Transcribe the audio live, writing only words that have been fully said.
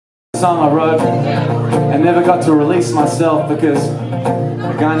song I wrote and never got to release myself because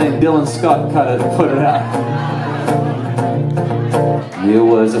a guy named Dylan Scott put it out. It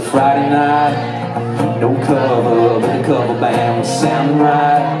was a Friday night, no cover, but the cover band was sounding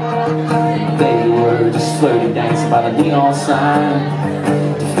right. They were just slowly dancing by the neon sign,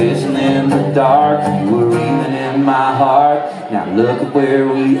 fishing in the dark. You were even in my heart. Now look at where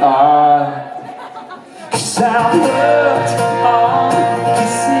we are. 'Cause I'm hooked on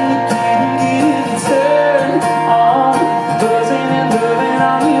kissing you, getting you turned on, buzzing and loving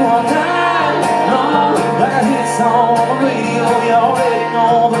on you all night long. Like a hit song on the radio, you already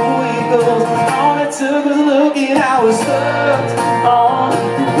know the way it goes. All it took was a look and I was hooked on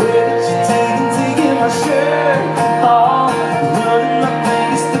the way that you're taking my shirt off, running my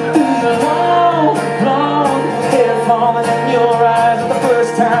fingers through your long, long hair falling in your eyes. The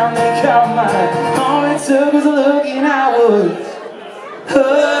first time they caught mine, all it took was a look and I was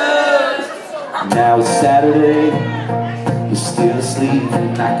hooked. Now it's Saturday, you're still asleep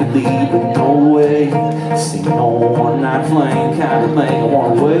and I could leave, but no way. See no one night flame kind of thing. I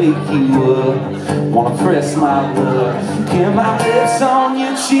wanna wake you up, wanna press my blood, get my lips on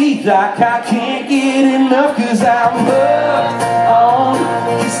your cheek like I can't get enough. 'Cause I'm hooked on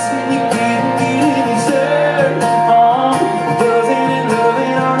kissing you, getting you dessert on, buzzing and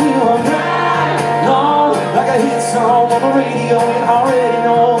loving on you all night long. Like a hit song on the radio, you already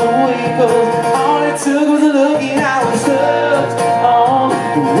know the way it goes. All it took was a look and I was hooked on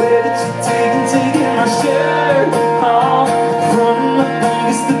the way that you're taking my shirt off, running my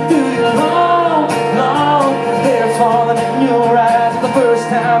fingers through your long, long hair falling in your eyes. The first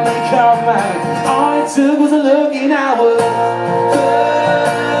time they caught mine, all it took was a look and I was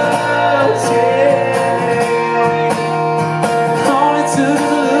hooked, yeah. All it took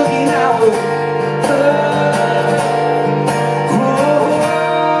was a look and I was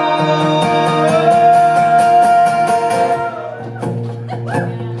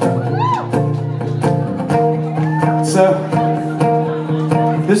So,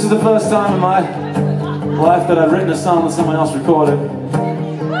 this is the first time in my life that I'd written a song that someone else recorded.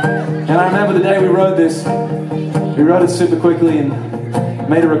 And I remember the day we wrote this. We wrote it super quickly and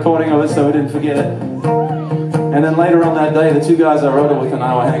made a recording of it so we didn't forget it. And then later on that day, the two guys I wrote it with and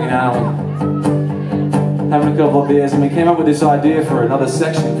I were hanging out and having a couple of beers, and we came up with this idea for another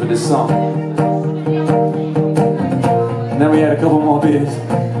section for this song. And then we had a couple more beers.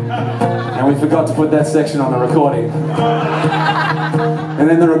 And we forgot to put that section on the recording. And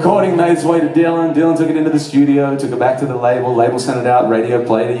then the recording made its way to Dylan. Dylan took it into the studio, took it back to the label. Label sent it out, radio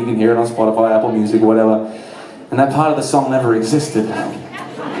played it. You can hear it on Spotify, Apple Music, whatever. And that part of the song never existed,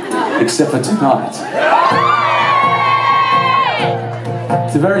 except for tonight.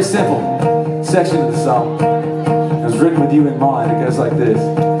 It's a very simple section of the song. It was written with you in mind. It goes like this.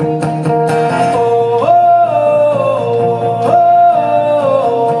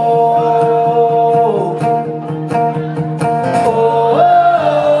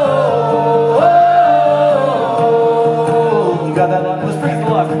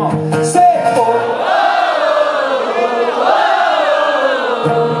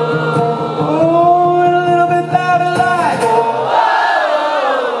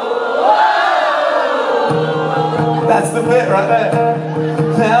 That's the bit right there.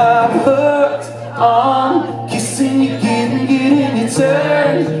 Now I'm hooked on kissing you, getting you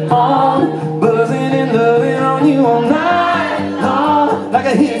turned on, buzzing and loving on you all night long. Like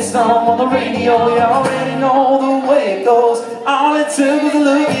a hit song on the radio, you already know the way it goes. All it took was a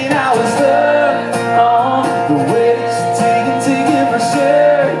look and I was hooked on the way that you're taking my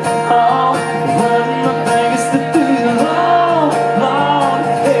shirt off, running my fingers through your long, long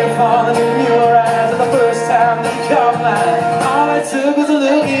hair falling in your eyes. The first time they caught mine, all it took was a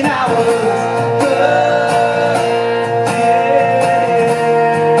look and I was